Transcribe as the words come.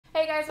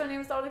guys, my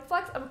name is Dominic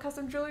Flex. I'm a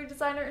custom jewelry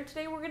designer, and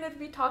today we're going to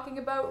be talking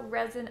about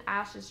resin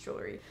ashes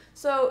jewelry.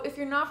 So if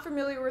you're not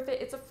familiar with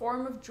it, it's a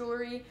form of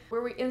jewelry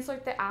where we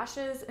insert the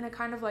ashes in a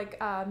kind of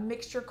like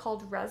mixture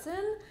called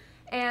resin.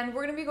 And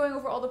we're going to be going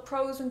over all the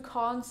pros and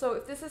cons. So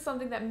if this is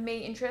something that may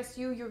interest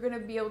you, you're going to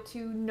be able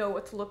to know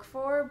what to look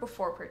for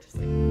before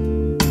purchasing.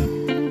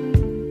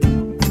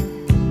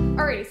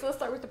 Alrighty, so let's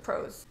start with the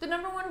pros. The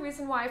number one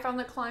reason why I found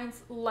that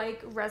clients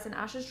like resin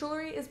ashes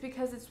jewelry is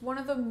because it's one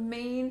of the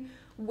main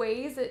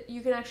ways that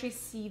you can actually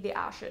see the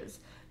ashes.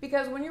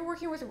 Because when you're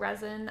working with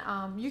resin,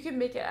 you can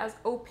make it as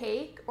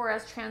opaque or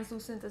as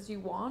translucent as you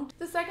want.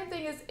 The second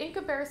thing is, in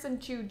comparison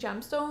to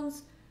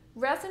gemstones,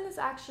 resin is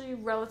actually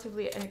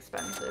relatively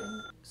inexpensive.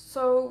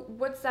 So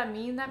what's that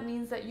mean? That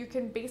means that you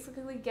can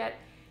basically get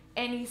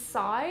any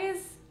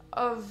size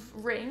of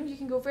ring. You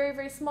can go very,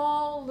 very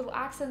small, little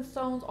accent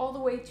stones, all the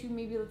way to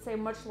maybe, let's say, a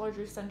much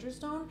larger center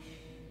stone.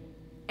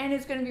 And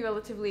it's going to be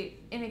relatively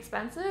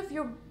inexpensive.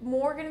 You're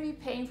more going to be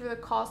paying for the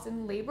cost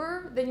in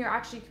labor than you're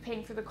actually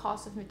paying for the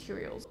cost of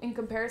materials. In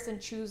comparison,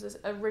 choose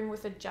a ring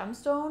with a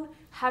gemstone.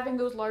 Having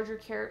those larger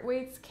carat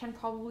weights can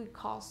probably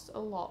cost a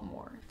lot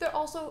more. They're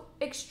also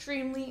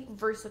extremely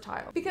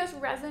versatile. Because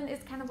resin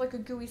is kind of like a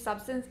gooey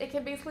substance, it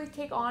can basically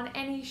take on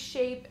any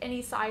shape,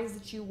 any size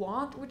that you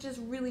want, which is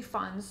really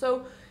fun.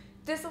 So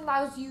this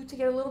allows you to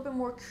get a little bit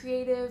more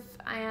creative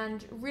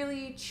and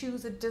really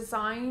choose a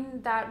design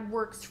that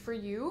works for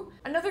you.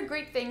 Another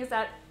great thing is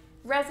that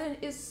resin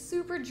is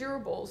super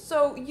durable.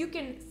 So you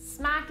can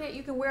smack it,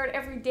 you can wear it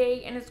every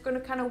day, and it's going to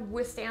kind of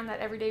withstand that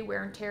everyday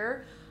wear and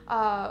tear,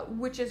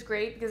 which is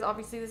great because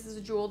obviously this is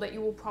a jewel that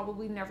you will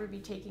probably never be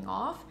taking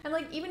off. And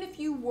like, even if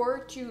you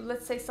were to,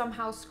 let's say,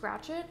 somehow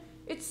scratch it,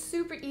 it's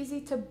super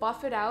easy to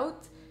buff it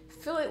out,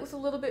 fill it with a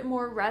little bit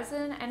more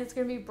resin, and it's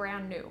going to be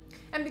brand new.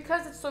 And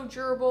because it's so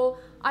durable,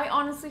 I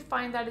honestly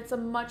find that it's a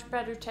much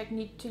better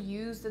technique to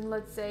use than,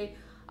 let's say,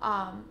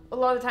 a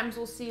lot of times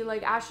we'll see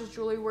like ashes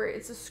jewelry where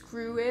it's a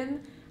screw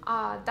in.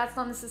 That's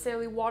not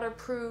necessarily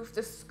waterproof.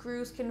 The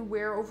screws can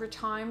wear over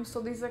time.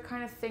 So these are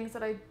kind of things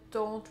that I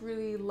don't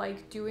really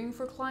like doing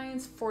for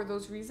clients for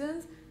those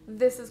reasons.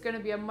 This is going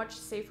to be a much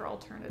safer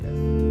alternative.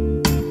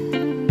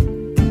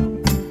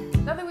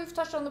 Now that we've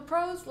touched on the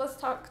pros, let's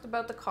talk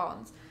about the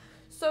cons.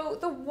 So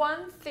the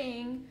one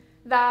thing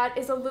that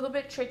is a little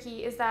bit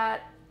tricky is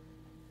that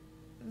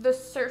the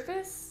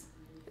surface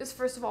is,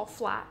 first of all,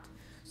 flat.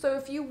 So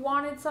if you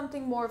wanted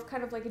something more of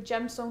kind of like a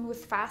gemstone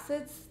with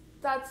facets,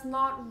 that's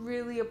not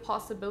really a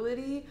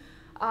possibility.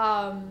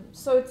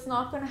 So it's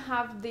not going to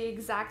have the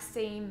exact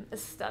same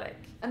aesthetic.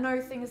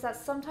 Another thing is that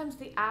sometimes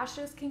the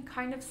ashes can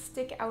kind of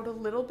stick out a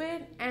little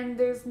bit, and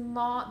there's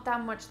not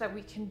that much that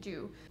we can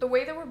do. The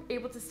way that we're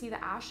able to see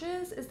the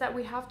ashes is that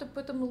we have to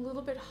put them a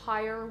little bit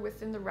higher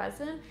within the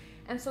resin.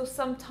 And so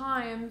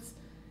sometimes,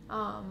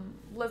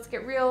 let's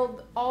get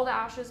real, all the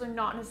ashes are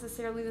not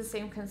necessarily the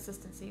same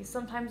consistency.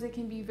 Sometimes they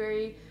can be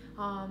very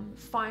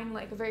fine,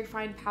 like a very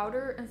fine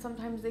powder, and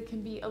sometimes they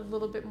can be a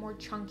little bit more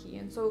chunky.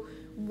 And so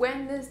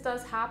when this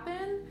does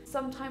happen,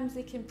 sometimes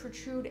they can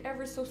protrude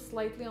ever so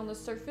slightly on the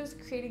surface,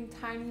 creating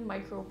tiny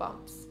micro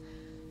bumps.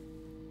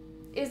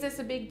 Is this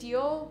a big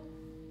deal?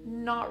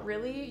 Not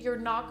really. You're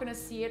not going to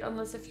see it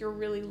unless if you're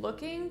really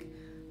looking.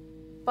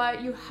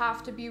 But you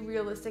have to be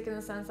realistic in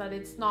the sense that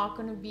it's not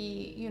going to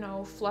be, you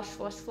know, flush.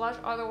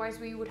 Otherwise,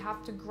 we would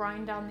have to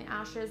grind down the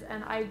ashes,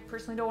 and I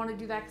personally don't want to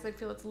do that because I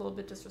feel it's a little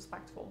bit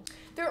disrespectful.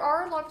 There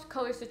are a lot of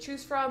colors to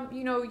choose from.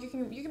 You know, you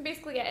can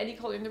basically get any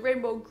color in the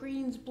rainbow: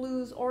 greens,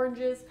 blues,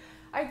 oranges.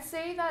 I'd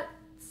say that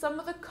some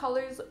of the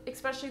colors,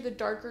 especially the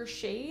darker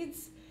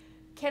shades,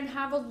 can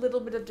have a little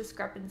bit of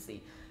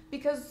discrepancy.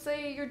 Because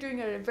say you're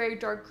doing a very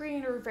dark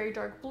green or a very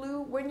dark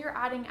blue, when you're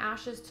adding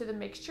ashes to the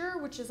mixture,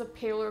 which is a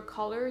paler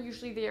color,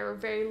 usually they are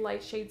very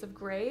light shades of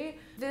gray,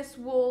 this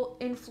will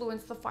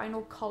influence the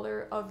final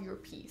color of your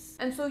piece.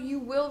 And so you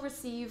will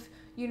receive,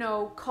 you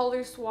know,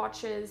 color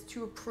swatches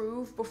to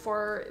approve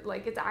before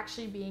like it's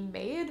actually being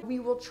made. We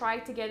will try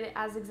to get it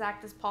as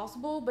exact as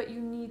possible, but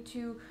you need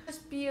to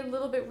just be a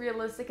little bit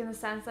realistic in the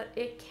sense that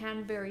it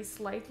can vary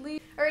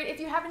slightly. All right, if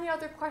you have any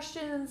other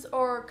questions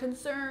or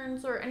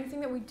concerns or anything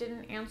that we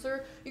didn't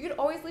answer, you can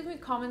always leave me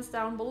comments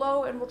down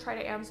below and we'll try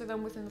to answer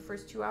them within the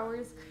first 2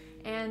 hours.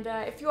 And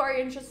if you are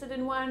interested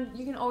in one,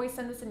 you can always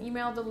send us an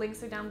email. The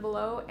links are down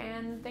below.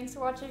 And thanks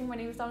for watching. My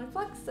name is Dominic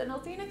Flex, and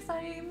I'll see you next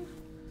time.